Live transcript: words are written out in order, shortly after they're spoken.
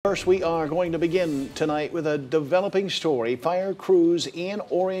First, we are going to begin tonight with a developing story. Fire crews in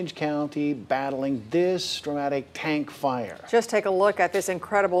Orange County battling this dramatic tank fire. Just take a look at this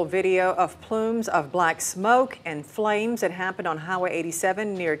incredible video of plumes of black smoke and flames that happened on Highway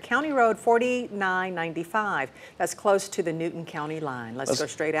 87 near County Road 4995. That's close to the Newton County line. Let's go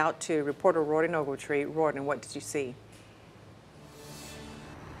straight out to reporter Royden Ogletree. Royden, what did you see?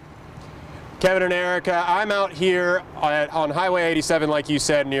 Kevin and Erica, I'm out here on Highway 87, like you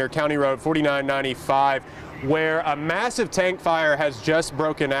said, near County Road 4995, where a massive tank fire has just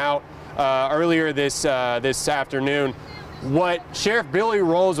broken out earlier this afternoon. What Sheriff Billy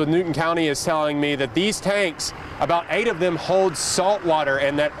Rolls with Newton County is telling me that these tanks, about 8 of them hold salt water,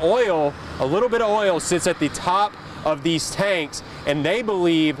 and that oil, a little bit of oil, sits at the top of these tanks, and they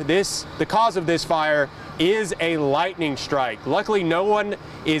believe the cause of this fire is a lightning strike. Luckily, no one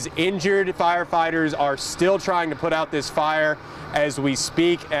is injured. Firefighters are still trying to put out this fire as we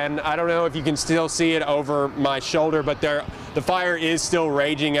speak, and I don't know if you can still see it over my shoulder, but the fire is still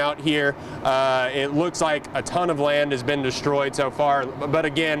raging out here. It looks like a ton of land has been destroyed so far, but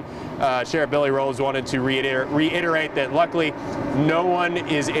again, Sheriff Billy Rolls wanted to reiterate that luckily no one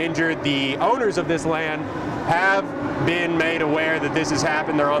is injured. The owners of this land have been made aware that this has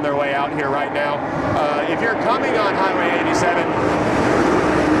happened. They're on their way out here right now. If you're coming on Highway 87,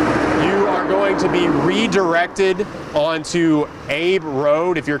 you are going to be redirected onto Abe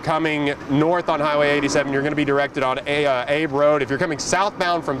Road. If you're coming north on Highway 87, you're going to be directed on Abe Road. If you're coming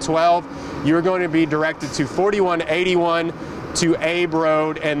southbound from 12, you're going to be directed to 4181 to Abe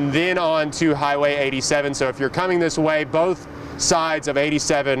Road and then on to Highway 87. So if you're coming this way, both sides of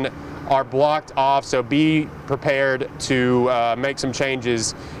 87 are blocked off, so be prepared to make some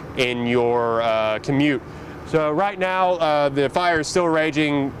changes in your commute. So right now, the fire is still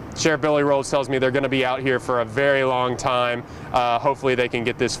raging. Sheriff Billy Rolls tells me they're going to be out here for a very long time. Hopefully they can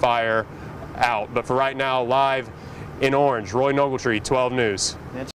get this fire out. But for right now, live in Orange, Royden Ogletree, 12 News.